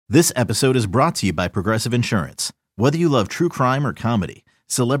This episode is brought to you by Progressive Insurance. Whether you love true crime or comedy,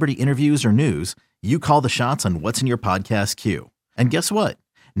 celebrity interviews or news, you call the shots on what's in your podcast queue. And guess what?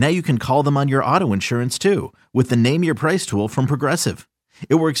 Now you can call them on your auto insurance too with the Name Your Price tool from Progressive.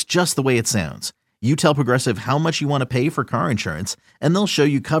 It works just the way it sounds. You tell Progressive how much you want to pay for car insurance, and they'll show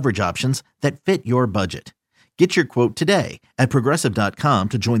you coverage options that fit your budget. Get your quote today at Progressive.com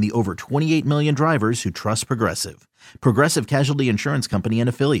to join the over 28 million drivers who trust Progressive. Progressive Casualty Insurance Company and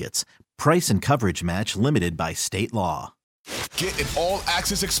Affiliates. Price and coverage match limited by state law. Get an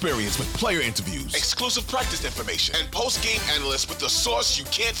all-access experience with player interviews, exclusive practice information, and post-game analysts with the sauce you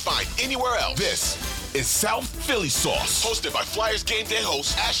can't find anywhere else. This is South Philly Sauce, hosted by Flyers game day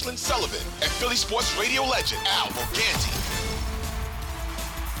host Ashlyn Sullivan and Philly sports radio legend Al Morganti.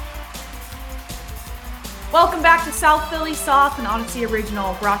 Welcome back to South Philly Sauce, an Odyssey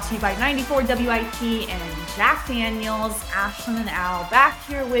original brought to you by 94 WIP and Jack Daniels. Ashlyn and Al back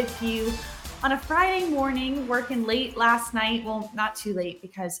here with you on a Friday morning, working late last night. Well, not too late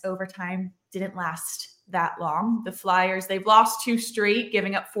because overtime didn't last that long. The Flyers, they've lost 2 straight,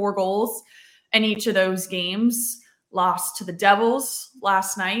 giving up 4 goals in each of those games. Lost to the Devils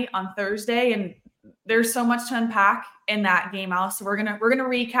last night on Thursday, and there's so much to unpack in that game, Alice. So we're gonna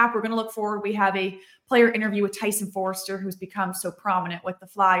recap. We're gonna look forward. We have a player interview with Tyson Forrester, who's become so prominent with the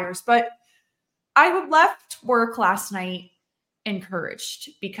Flyers. But I left work last night encouraged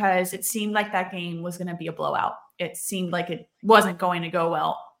because it seemed like that game was going to be a blowout. It seemed like it wasn't going to go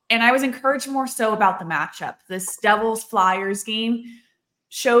well. And I was encouraged more so about the matchup. This Devils-Flyers game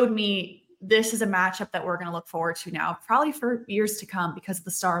showed me this is a matchup that we're going to look forward to now, probably for years to come because of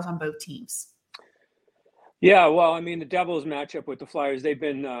the stars on both teams. Yeah, well, I mean, the Devils matchup with the Flyers, they've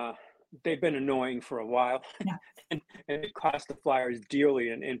been annoying for a while. Yeah. and it cost the Flyers dearly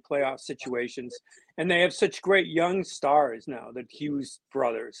in playoff situations. And they have such great young stars now, the Hughes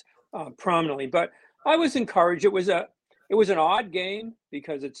brothers, prominently. But I was encouraged. It was an odd game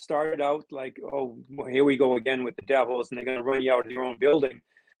because it started out like, oh, well, here we go again with the Devils, and they're going to run you out of your own building.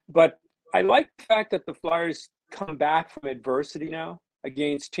 But I like the fact that the Flyers come back from adversity now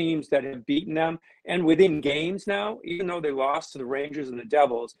against teams that have beaten them, and within games now, even though they lost to the Rangers and the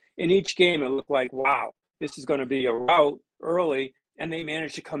Devils, in each game it looked like, wow, this is going to be a rout early, and they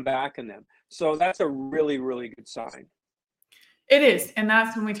managed to come back in them. So that's a really, really good sign. It is, and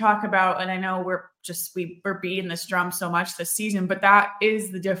that's when we talk about, and I know we're beating this drum so much this season, but that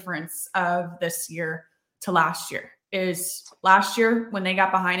is the difference of this year to last year. Is last year when they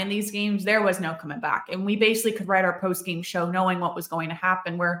got behind in these games, there was no coming back. And we basically could write our post-game show knowing what was going to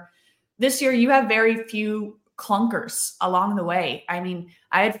happen, where this year you have very few clunkers along the way. I mean,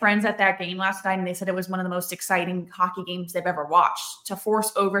 I had friends at that game last night and they said it was one of the most exciting hockey games they've ever watched, to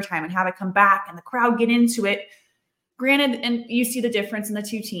force overtime and have it come back and the crowd get into it. Granted, and you see the difference in the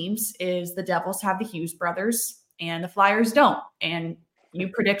two teams is the Devils have the Hughes brothers and the Flyers don't. And you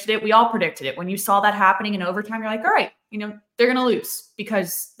predicted it. We all predicted it. When you saw that happening in overtime, you're like, all right, they're going to lose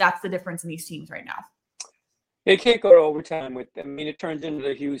because that's the difference in these teams right now. It can't go to overtime it turns into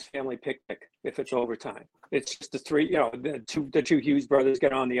the Hughes family picnic if it's overtime. It's just the three, the two Hughes brothers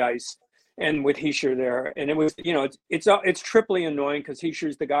get on the ice and with Hischier there. And it was, it's triply annoying because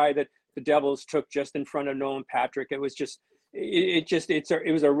Hischier's the guy that the Devils took just in front of Nolan Patrick. It was just,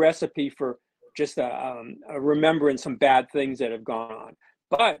 it was a recipe for just remembering some bad things that have gone on.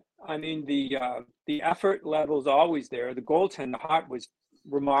 But I mean, the effort level is always there. The goaltend, the Hart, was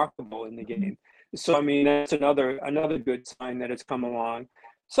remarkable in the game. So I mean, that's another good sign that it's come along.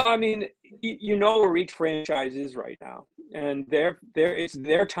 So I mean, where each franchise is right now, and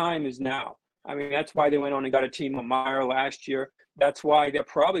their time is now. I mean, that's why they went on and got a Timo Meier last year. That's why they're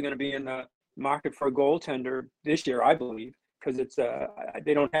probably going to be in the market for a goaltender this year, I believe. Because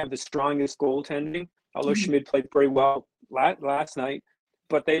they don't have the strongest goaltending, although Schmid played pretty well last night.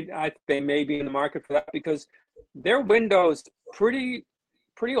 But they may be in the market for that because their window's pretty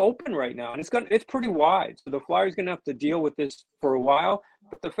open right now, and it's pretty wide. So the Flyers going to have to deal with this for a while.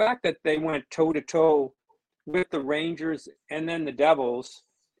 But the fact that they went toe to toe with the Rangers and then the Devils,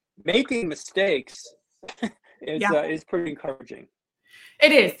 making mistakes, is pretty encouraging.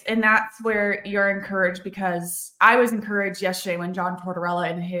 It is, and that's where you're encouraged, because I was encouraged yesterday when John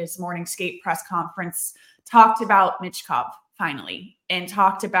Tortorella in his morning skate press conference talked about Michkov finally and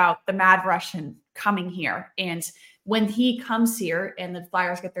talked about the Mad Russian coming here. And when he comes here and the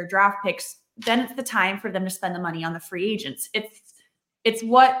Flyers get their draft picks, then it's the time for them to spend the money on the free agents. It's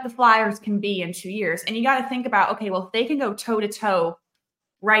what the Flyers can be in 2 years. And you got to think about, okay, well, if they can go toe to toe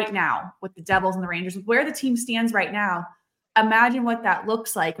right now with the Devils and the Rangers, where the team stands right now, imagine what that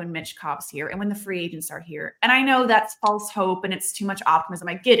looks like when Michkov's here and when the free agents are here. And I know that's false hope and it's too much optimism.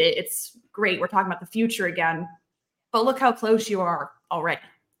 I get it. It's great. We're talking about the future again, but look how close you are already.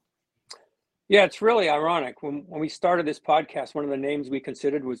 Yeah, it's really ironic. When we started this podcast, one of the names we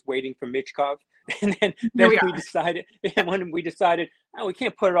considered was waiting for Michkov. And then we decided, oh, we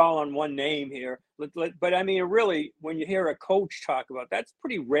can't put it all on one name here. But I mean, really, when you hear a coach talk about, that's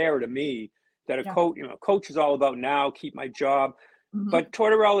pretty rare to me, that a coach is all about now, keep my job. Mm-hmm. But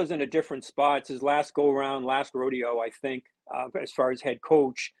Tortorella's in a different spot. It's his last go-around, last rodeo, I think, as far as head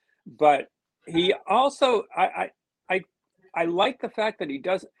coach. But he also, I like the fact that he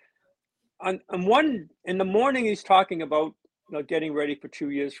does. In the morning, he's talking about getting ready for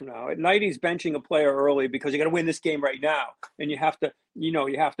 2 years from now. At night, he's benching a player early because you got to win this game right now, and you have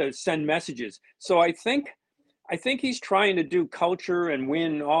to send messages. So I think he's trying to do culture and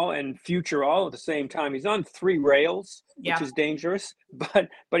win all and future all at the same time. He's on 3 rails, which is dangerous, but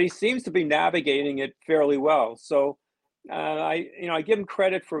he seems to be navigating it fairly well. So I give him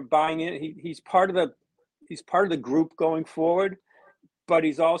credit for buying it. He's part of the group going forward, but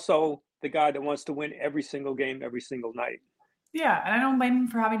he's also the guy that wants to win every single game, every single night. Yeah, and I don't blame him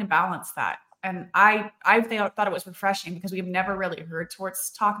for having to balance that. And I thought it was refreshing because we've never really heard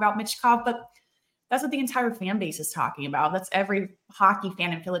Torts talk about Michkov, but that's what the entire fan base is talking about. That's every hockey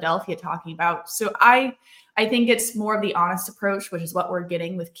fan in Philadelphia talking about. So I think it's more of the honest approach, which is what we're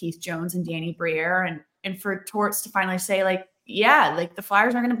getting with Keith Jones and Danny Briere, and for Torts to finally say, the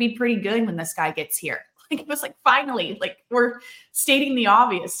Flyers are going to be pretty good when this guy gets here. It was finally, we're stating the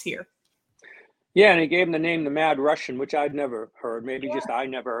obvious here. Yeah, and he gave him the name the Mad Russian, which I'd never heard. Maybe just I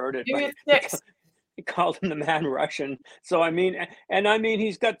never heard it. But he called him the Mad Russian. So,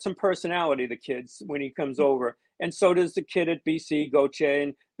 he's got some personality, the kids, when he comes over. And so does the kid at BC,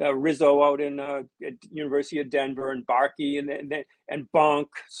 Gauthier, and Rizzo out in at University of Denver, and Barkey and Bonk.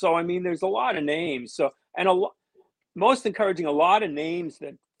 So, there's a lot of names. So, and most encouraging, a lot of names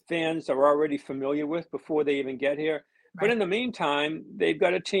that fans are already familiar with before they even get here. Right. But in the meantime, they've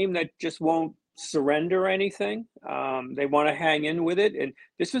got a team that just won't surrender anything. They want to hang in with it, and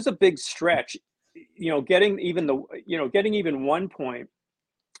this was a big stretch. Getting even 1 point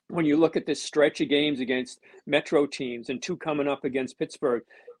when you look at this stretch of games against Metro teams and 2 coming up against Pittsburgh.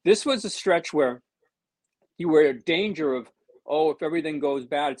 This was a stretch where you were in danger of, if everything goes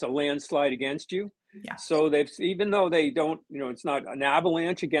bad, it's a landslide against you. Yeah. So even though they don't, it's not an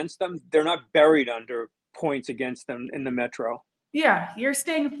avalanche against them, they're not buried under points against them in the Metro. Yeah, you're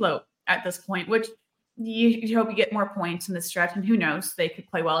staying afloat at this point, which you hope you get more points in this stretch. And who knows, they could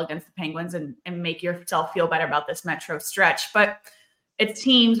play well against the Penguins and make yourself feel better about this Metro stretch. But it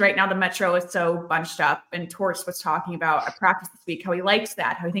seems right now the Metro is so bunched up, and Torts was talking about a practice this week, how he likes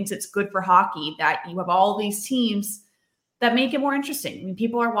that, how he thinks it's good for hockey, that you have all these teams that make it more interesting.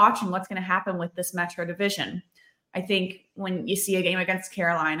 People are watching what's going to happen with this Metro division. I think when you see a game against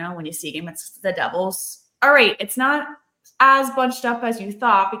Carolina, when you see a game against the Devils, all right, it's not as bunched up as you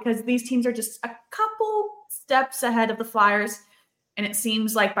thought because these teams are just a couple steps ahead of the Flyers. And it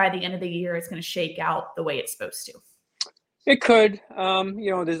seems like by the end of the year, it's going to shake out the way it's supposed to. It could.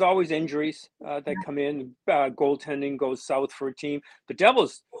 There's always injuries that come in. Goaltending goes south for a team. The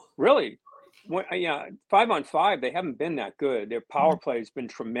Devils really, 5-on-5, they haven't been that good. Their power play has been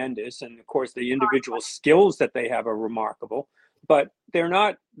tremendous. And, of course, the individual skills that they have are remarkable. But they're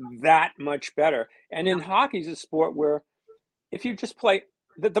not that much better. And in hockey is a sport where if you just play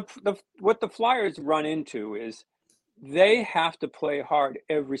what the Flyers run into is they have to play hard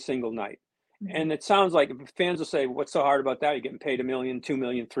every single night. Mm-hmm. And it sounds like fans will say, what's so hard about that? You're getting paid $1 million, $2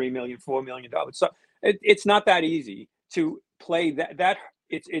 million, $3 million, $4 million. So it's not that easy to play that.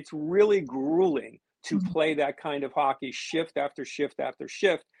 It's really grueling to play that kind of hockey shift after shift after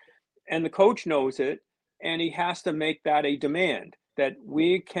shift. And the coach knows it. And he has to make that a demand that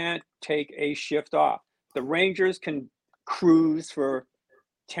we can't take a shift off. The Rangers can cruise for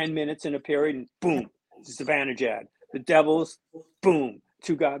 10 minutes in a period and boom, Zibanejad. The Devils, boom,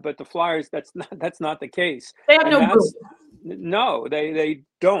 2 guys. But the Flyers, that's not the case. They have no boom. No, they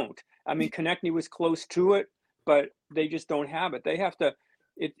don't. Konechny was close to it, but they just don't have it. They have to.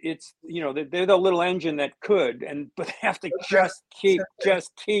 They're the little engine that could, but they have to just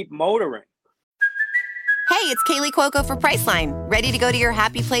keep motoring. Hey, it's Kaylee Cuoco for Priceline. Ready to go to your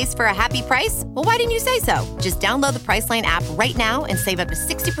happy place for a happy price? Well, why didn't you say so? Just download the Priceline app right now and save up to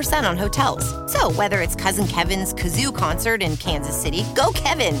 60% on hotels. So whether it's Cousin Kevin's Kazoo Concert in Kansas City, go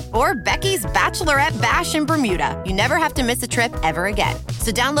Kevin, or Becky's Bachelorette Bash in Bermuda, you never have to miss a trip ever again.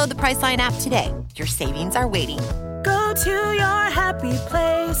 So download the Priceline app today. Your savings are waiting. Go to your happy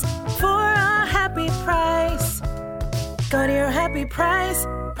place for a happy price. Go to your happy price,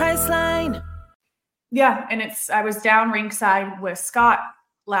 Priceline. Yeah, and I was down ringside with Scott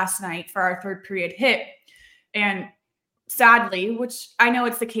last night for our third period hit. And sadly, which I know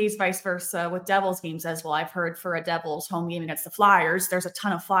it's the case vice versa with Devils games as well. I've heard for a Devils home game against the Flyers, there's a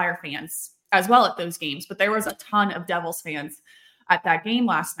ton of Flyer fans as well at those games, but there was a ton of Devils fans at that game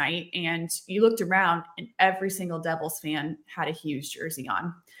last night. And you looked around and every single Devils fan had a Hughes jersey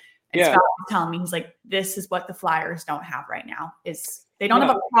on. And Scott was telling me, he's like, this is what the Flyers don't have right now, is they don't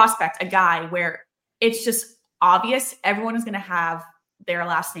have a prospect, a guy where it's just obvious everyone is going to have their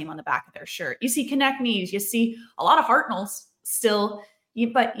last name on the back of their shirt. You see Konechny's, you see a lot of Hartnells still,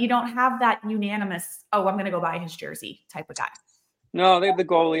 but you don't have that unanimous, oh, I'm going to go buy his jersey type of guy. No, they have the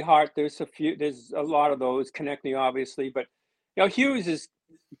goalie Hart. There's a lot of those. Konechny, obviously, but Hughes is.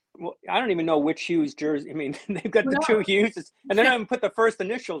 Well, I don't even know which Hughes jersey. I mean, they've got the two Hughes, and they don't even put the first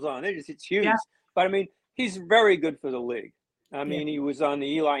initials on. It's Hughes. Yeah. But I mean, he's very good for the league. I mean, he was on the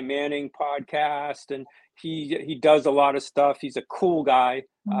Eli Manning podcast, and he does a lot of stuff. He's a cool guy.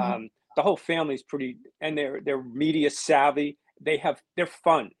 Mm-hmm. The whole family's pretty, and they're media savvy. They're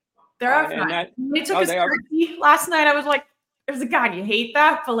fun. They're fun. They took his jersey last night. I was like, there's a God, you hate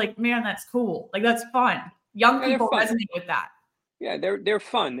that, but like, man, that's cool. Like, that's fun. Young people resonate with that. Yeah, they're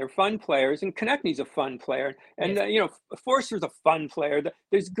fun. They're fun players, and Konechny's a fun player, and Forster's a fun player.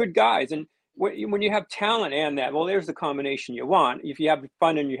 There's good guys, and when you have talent and that, well, there's the combination you want. If you have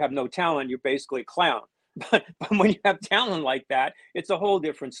fun and you have no talent, you're basically a clown. But when you have talent like that, it's a whole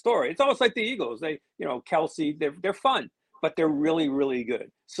different story. It's almost like the Eagles. Kelsey, they're fun, but they're really, really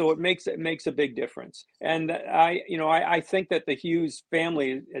good. So it makes a big difference. And I think that the Hughes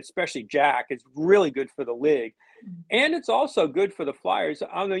family, especially Jack, is really good for the league. And it's also good for the Flyers.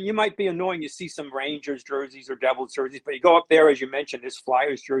 I know you might be annoying. You see some Rangers jerseys or Devils jerseys, but you go up there, as you mentioned, there's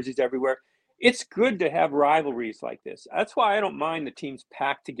Flyers jerseys everywhere. It's good to have rivalries like this. That's why I don't mind the teams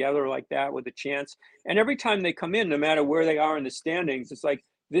packed together like that with a chance. And every time they come in, no matter where they are in the standings, it's like,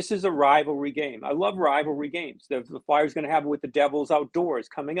 this is a rivalry game. I love rivalry games. The Flyers going to have it with the Devils outdoors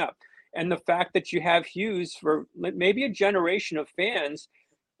coming up. And the fact that you have Hughes for maybe a generation of fans,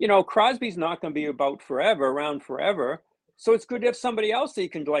 Crosby's not going to be around forever. So it's good to have somebody else that you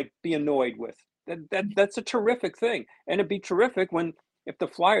can be annoyed with. That's a terrific thing. And it'd be terrific if the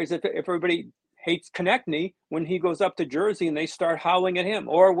Flyers, if everybody hates Konechny, when he goes up to Jersey and they start howling at him,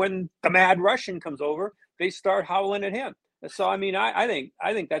 or when the Mad Russian comes over, they start howling at him. So, I mean, I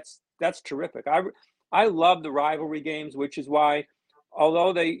think that's terrific. I love the rivalry games, which is why,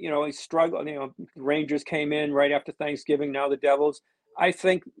 although they struggle, Rangers came in right after Thanksgiving, now the Devils. I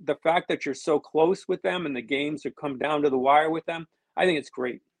think the fact that you're so close with them and the games have come down to the wire with them, I think it's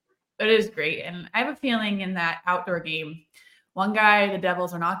great. It is great. And I have a feeling in that outdoor game, one guy the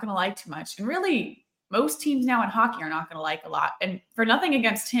Devils are not going to like too much. And really, most teams now in hockey are not going to like a lot. And for nothing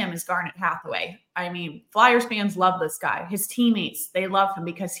against him is Garnet Hathaway. I mean, Flyers fans love this guy. His teammates, they love him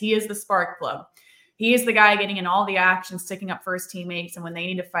because he is the spark plug. He is the guy getting in all the action, sticking up for his teammates. And when they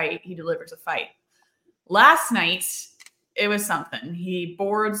need to fight, he delivers a fight. Last night, it was something. He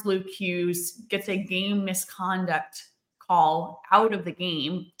boards Luke Hughes, gets a game misconduct call out of the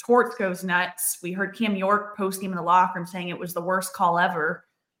game. Torts goes nuts. We heard Cam York post-game in the locker room saying it was the worst call ever.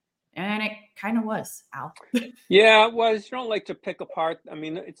 And it kind of was, Al. Yeah, it was. You don't like to pick apart. I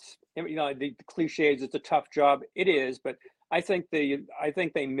mean, it's, the cliches, it's a tough job. It is, but I think they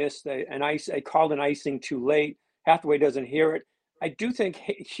missed they called an icing too late. Hathaway doesn't hear it. I do think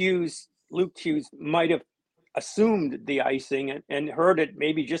Luke Hughes might have assumed the icing and heard it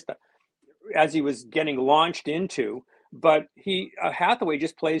maybe just as he was getting launched into, but Hathaway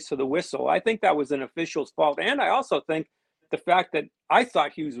just plays to the whistle. I think that was an official's fault. And I also think the fact that I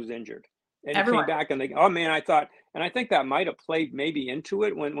thought Hughes was injured and he came back and I think that might have played maybe into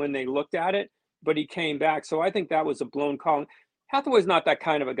it when they looked at it, but he came back. So I think that was a blown call. Hathaway's not that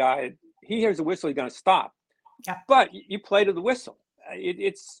kind of a guy. He hears a whistle, he's going to stop. Yeah. But you play to the whistle.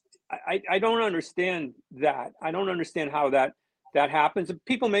 I don't understand that. I don't understand how that happens.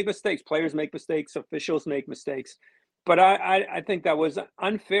 People make mistakes. Players make mistakes. Officials make mistakes. But I think that was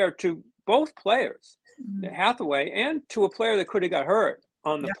unfair to both players, Hathaway, and to a player that could have got hurt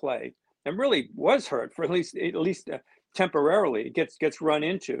on the play and really was hurt for at least temporarily. It gets run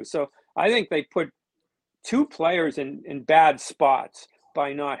into. So I think they put two players in bad spots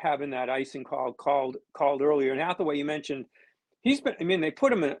by not having that icing called earlier. And Hathaway, you mentioned, they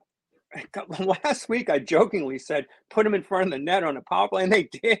put him in. Last week, I jokingly said, put him in front of the net on a power play, and they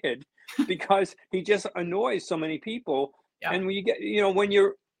did, because he just annoys so many people. Yeah. And when you get, when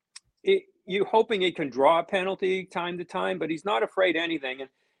you're hoping he can draw a penalty time to time, but he's not afraid of anything.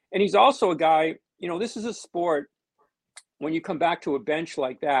 And he's also a guy, this is a sport when you come back to a bench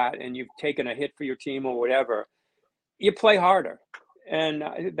like that and you've taken a hit for your team or whatever, you play harder. And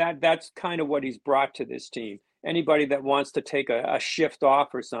that's kind of what he's brought to this team. Anybody that wants to take a shift off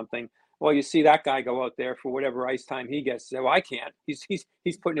or something, well, you see that guy go out there for whatever ice time he gets. Say, well, I can't. He's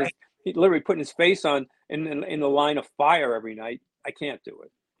literally putting his face on in the line of fire every night. I can't do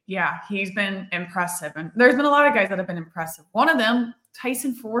it. Yeah, he's been impressive. And there's been a lot of guys that have been impressive. One of them,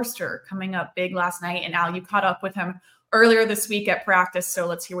 Tyson Foerster, coming up big last night. And Al, you caught up with him earlier this week at practice. So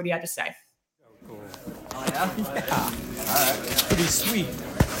let's hear what he had to say. Oh, yeah? All right. Pretty sweet.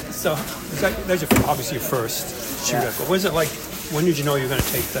 So that's obviously your first shootout. But what was it like? When did you know you were going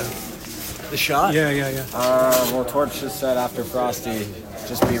to take the shot? Yeah. Well, Torch just said after Frosty,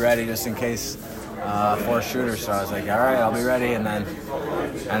 just be ready just in case for a shooter. So I was like, all right, I'll be ready. And then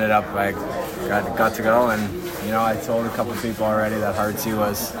ended up I got to go. And, I told a couple people already that Hartsey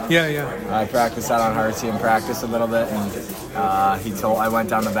was. Yeah. I practiced out on Hartsey in practice a little bit. And I went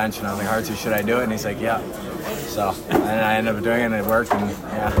down the bench and I was like, Hartsey, should I do it? And he's like, yeah. So, and I ended up doing it and it worked. And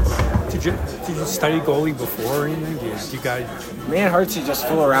yeah. Did you study goalie before or anything? You guys? Me and Hartsey just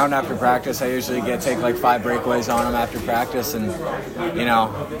fool around after practice. I usually take like 5 breakaways on him after practice, and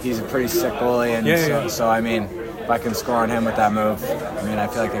he's a pretty sick goalie, and so I mean, if I can score on him with that move, I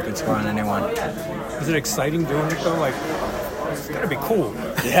feel like I could score on anyone. Is it exciting doing it though? Like, it's gotta be cool.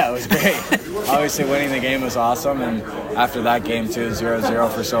 Yeah, it was great. Obviously, winning the game was awesome, and after that game too, 0-0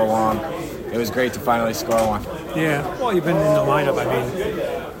 for so long, it was great to finally score one. Yeah, well, you've been in the lineup,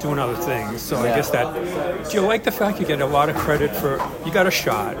 doing other things. So yeah. I guess do you like the fact you get a lot of credit for, you got a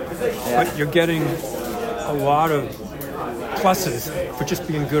shot, but you're getting a lot of pluses for just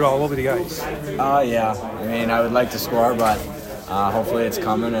being good all over the ice? Yeah. I would like to score, but hopefully it's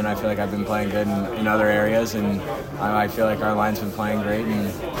coming, and I feel like I've been playing good in other areas, and I feel like our line's been playing great, and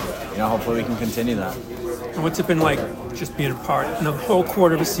hopefully we can continue that. And what's it been like just being a part, the whole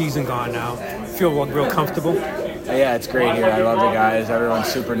quarter of a season gone now? Feel real comfortable? Yeah, it's great here. I love the guys. Everyone's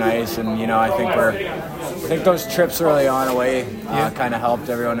super nice, and I think those trips early on away kind of helped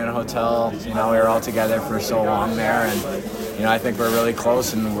everyone in a hotel. We were all together for so long there, and I think we're really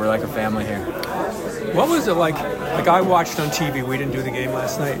close, and we're like a family here. What was it like? Like, I watched on TV. We didn't do the game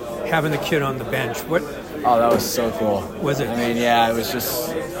last night. Having the kid on the bench. What? Oh, that was so cool. Was it? It was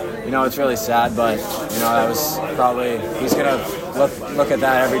just. It's really sad, but that was probably he's gonna look at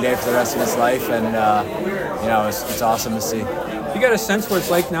that every day for the rest of his life, and it's awesome to see. You got a sense what it's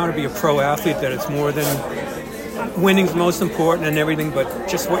like now to be a pro athlete, that it's more than winning's most important and everything, but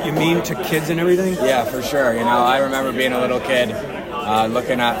just what you mean to kids and everything? Yeah, for sure. I remember being a little kid,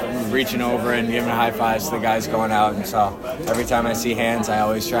 reaching over and giving high fives to the guys going out, and so every time I see hands, I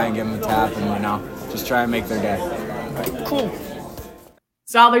always try and give them a tap and just try and make their day. Cool.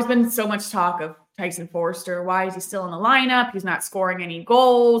 So there's been so much talk of Tyson Foerster. Why is he still in the lineup? He's not scoring any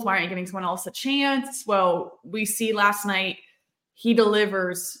goals. Why aren't you giving someone else a chance? Well, we see last night he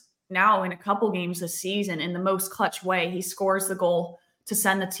delivers now in a couple games this season in the most clutch way. He scores the goal to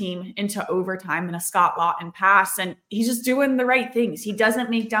send the team into overtime in a Scott Laughton pass. And he's just doing the right things. He doesn't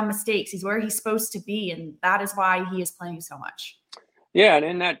make dumb mistakes. He's where he's supposed to be. And that is why he is playing so much. Yeah, and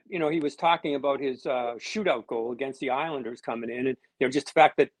in that, he was talking about his shootout goal against the Islanders coming in, and just the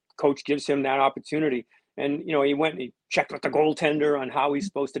fact that coach gives him that opportunity. And he went and he checked with the goaltender on how he's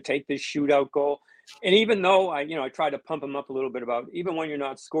supposed to take this shootout goal. And even though I tried to pump him up a little bit about even when you're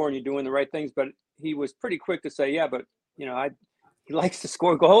not scoring, you're doing the right things, but he was pretty quick to say, yeah, but he likes to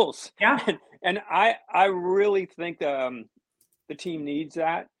score goals. Yeah, and I really think the team needs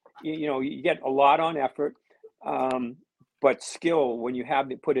that. You get a lot on effort. But skill, when you have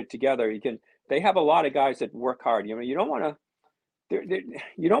to put it together, they have a lot of guys that work hard. You don't want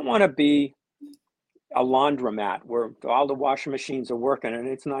to be a laundromat where all the washing machines are working and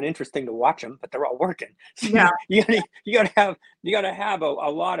it's not interesting to watch them, but they're all working. So yeah. you gotta have a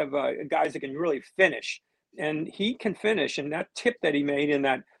lot of guys that can really finish, and he can finish. And that tip that he made in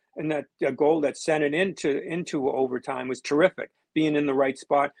that goal that sent it into overtime was terrific. Being in the right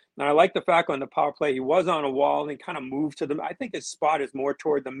spot. And I like the fact on the power play, he was on a wall and he kind of moved to I think his spot is more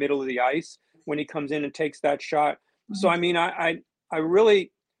toward the middle of the ice when he comes in and takes that shot. Mm-hmm. So,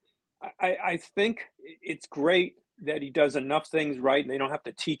 I think it's great that he does enough things right. And they don't have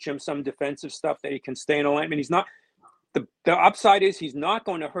to teach him some defensive stuff, that he can stay in a line. He's not, the upside is he's not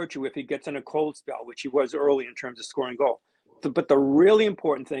going to hurt you if he gets in a cold spell, which he was early in terms of scoring goal. But the really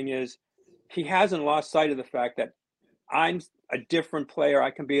important thing is he hasn't lost sight of the fact that I'm a different player.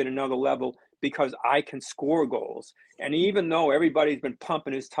 I can be at another level because I can score goals. And even though everybody's been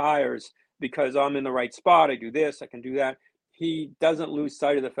pumping his tires because I'm in the right spot, I do this, I can do that, he doesn't lose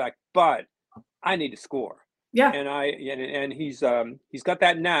sight of the fact, but I need to score. Yeah. And he's got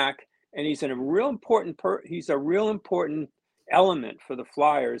that knack, and he's a real important element for the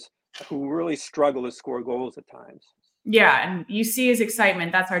Flyers, who really struggle to score goals at times. Yeah, and you see his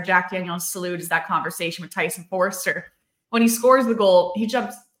excitement. That's our Jack Daniels salute, is that conversation with Tyson Foerster. When he scores the goal, he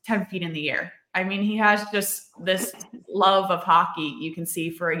jumps 10 feet in the air. I mean, he has just this love of hockey you can see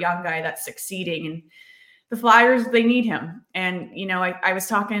for a young guy that's succeeding. And the Flyers, they need him. And, I was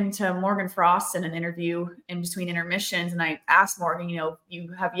talking to Morgan Frost in an interview in between intermissions, and I asked Morgan, you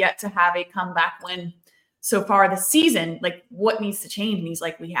have yet to have a comeback win so far this season. Like, what needs to change? And he's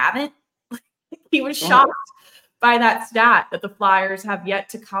like, we haven't. He was shocked by that stat that the Flyers have yet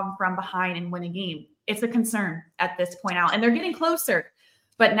to come from behind and win a game. It's a concern at this point out, and they're getting closer.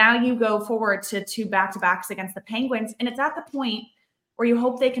 But now you go forward to 2 back-to-backs against the Penguins, and it's at the point where you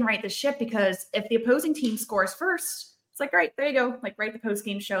hope they can right the ship, because if the opposing team scores first, it's like, all right, there you go. Like, write the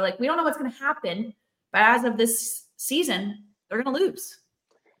post-game show. Like, we don't know what's going to happen, but as of this season, they're going to lose.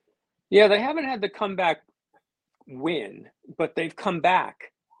 Yeah, they haven't had the comeback win, but they've come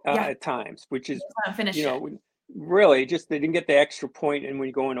back at times, which is, really just they didn't get the extra point and when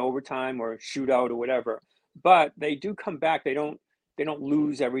you go in overtime or shootout or whatever. But they do come back. They don't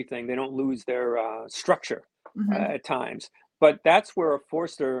lose everything. They don't lose their structure at times. But that's where a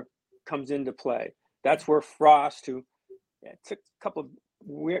Foerster comes into play. That's where Frost, who took a couple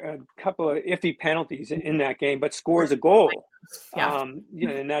of iffy penalties in that game, but scores a goal.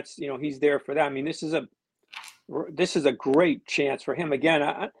 And that's he's there for that. I mean, this is a great chance for him. Again,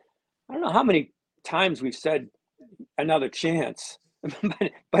 I don't know how many times we've said another chance,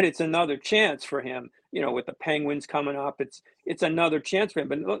 but it's another chance for him. With the Penguins coming up, it's another chance for him.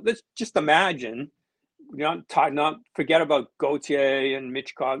 But let's just imagine. Not forget about Gauthier and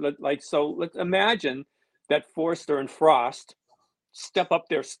Michkov. Let's imagine that Foerster and Frost step up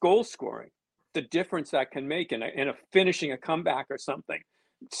their goal scoring, the difference that can make in a finishing a comeback or something.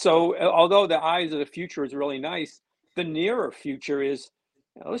 So although the eyes of the future is really nice, the nearer future is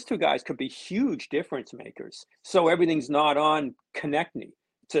those two guys could be huge difference makers. So everything's not on Konechny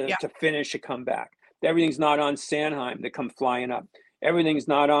to finish a comeback. Everything's not on Sanheim to come flying up. Everything's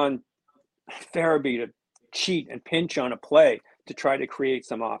not on Farabee to cheat and pinch on a play to try to create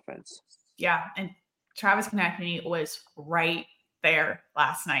some offense. Yeah, and Travis Konechny was right there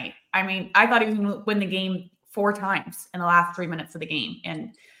last night. I mean, I thought he was going to win the game 4 times in the last 3 minutes of the game.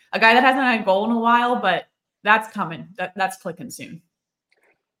 And a guy that hasn't had a goal in a while, but that's coming. That's clicking soon.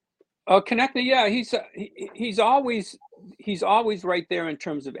 Konechny, yeah, he's always right there in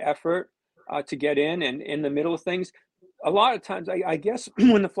terms of effort to get in and in the middle of things. A lot of times, I guess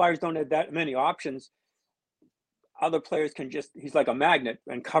when the Flyers don't have that many options, other players he's like a magnet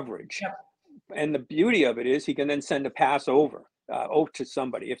in coverage. Yep. And the beauty of it is he can then send a pass over to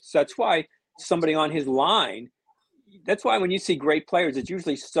somebody. That's why somebody on his line, that's why when you see great players, it's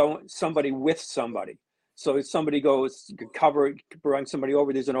usually somebody with somebody. So if somebody goes cover, bring somebody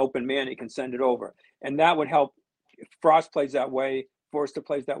over, there's an open man, he can send it over. And that would help. If Frost plays that way, Foerster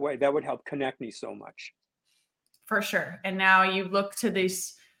plays that way, that would help Konechny so much. For sure. And now you look to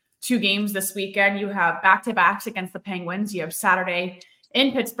these 2 games this weekend. You have back-to-backs against the Penguins. You have Saturday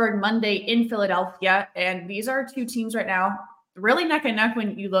in Pittsburgh, Monday in Philadelphia. And these are 2 teams right now really neck and neck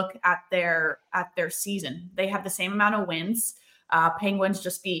when you look at their season. They have the same amount of wins. Penguins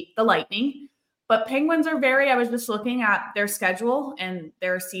just beat the Lightning. But Penguins are I was just looking at their schedule and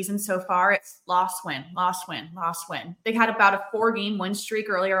their season so far. It's loss, win, loss, win, loss, win. They had about a 4-game win streak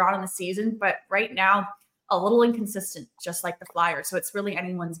earlier on in the season, but right now a little inconsistent, just like the Flyers. So it's really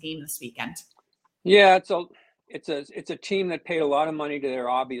anyone's game this weekend. Yeah, it's a team that paid a lot of money to their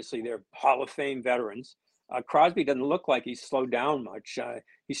Hall of Fame veterans. Crosby doesn't look like he's slowed down much.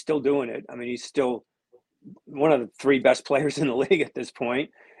 He's still doing it. I mean, he's still one of the 3 best players in the league at this point.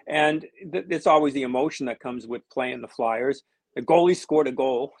 And it's always the emotion that comes with playing the Flyers. The goalie scored a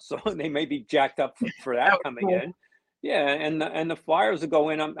goal, so they may be jacked up for that coming in. Yeah, and the Flyers will go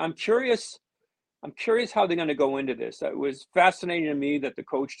in. I'm curious how they're going to go into this. It was fascinating to me that the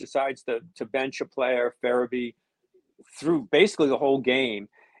coach decides to bench a player, Farabee, through basically the whole game.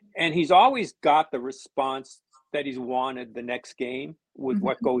 And he's always got the response that he's wanted the next game with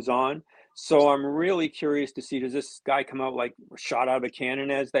what goes on. So I'm really curious to see, does this guy come out like shot out of a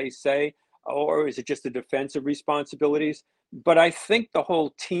cannon, as they say, or is it just the defensive responsibilities? But I think the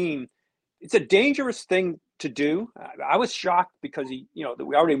whole team, it's a dangerous thing to do. I was shocked because they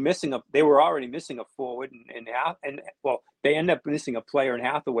were already missing a forward and they end up missing a player in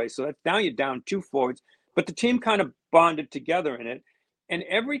Hathaway. So that's now you're down 2 forwards, but the team kind of bonded together in it. And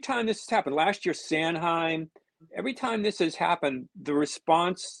every time this has happened, last year, Sanheim, every time this has happened, the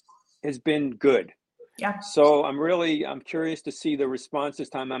response has been good. Yeah. So I'm curious to see the response this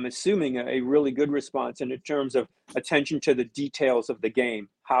time. I'm assuming a really good response in terms of attention to the details of the game,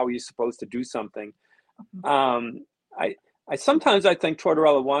 how he's supposed to do something. I sometimes I think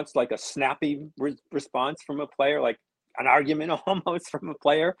Tortorella wants like a snappy response from a player, like an argument almost from a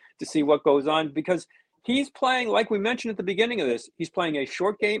player to see what goes on, because he's playing, like we mentioned at the beginning of this, he's playing a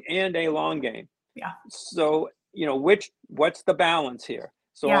short game and a long game. Yeah. So, what's the balance here?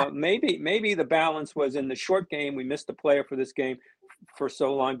 So maybe the balance was in the short game. We missed a player for this game for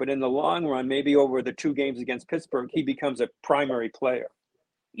so long, but in the long run, maybe over the 2 games against Pittsburgh, he becomes a primary player.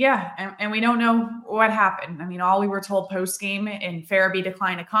 Yeah, and we don't know what happened. I mean, all we were told post-game, and Farabee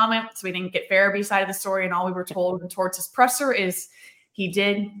declined to comment, so we didn't get Farabee's side of the story, and all we were told towards his presser is he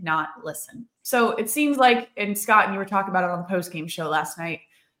did not listen. So it seems like, and Scott, and you were talking about it on the post-game show last night,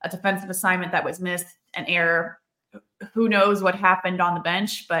 a defensive assignment that was missed, an error. Who knows what happened on the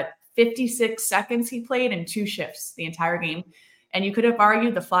bench, but 56 seconds he played in 2 shifts the entire game. And you could have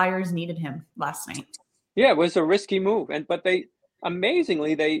argued the Flyers needed him last night. Yeah, it was a risky move. But they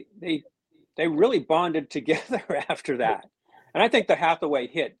amazingly, they really bonded together after that. And I think the Hathaway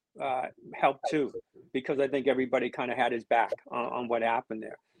hit helped too, because I think everybody kind of had his back on what happened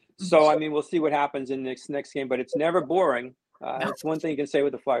there. So, I mean, we'll see what happens in the next game, but it's never boring. It's one thing you can say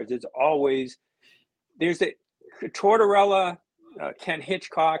with the Flyers. There's a Tortorella, Ken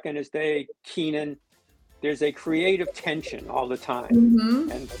Hitchcock in his day, Keenan. There's a creative tension all the time,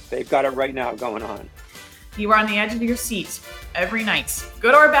 and they've got it right now going on. You are on the edge of your seat every night.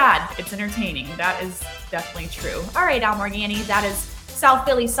 Good or bad, it's entertaining. That is definitely true. All right, Al Morganti, that is South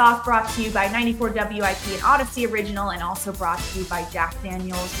Philly Soft, brought to you by 94 WIP, an Odyssey original, and also brought to you by Jack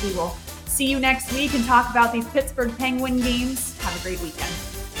Daniels. We will see you next week and talk about these Pittsburgh Penguin games. Have a great weekend.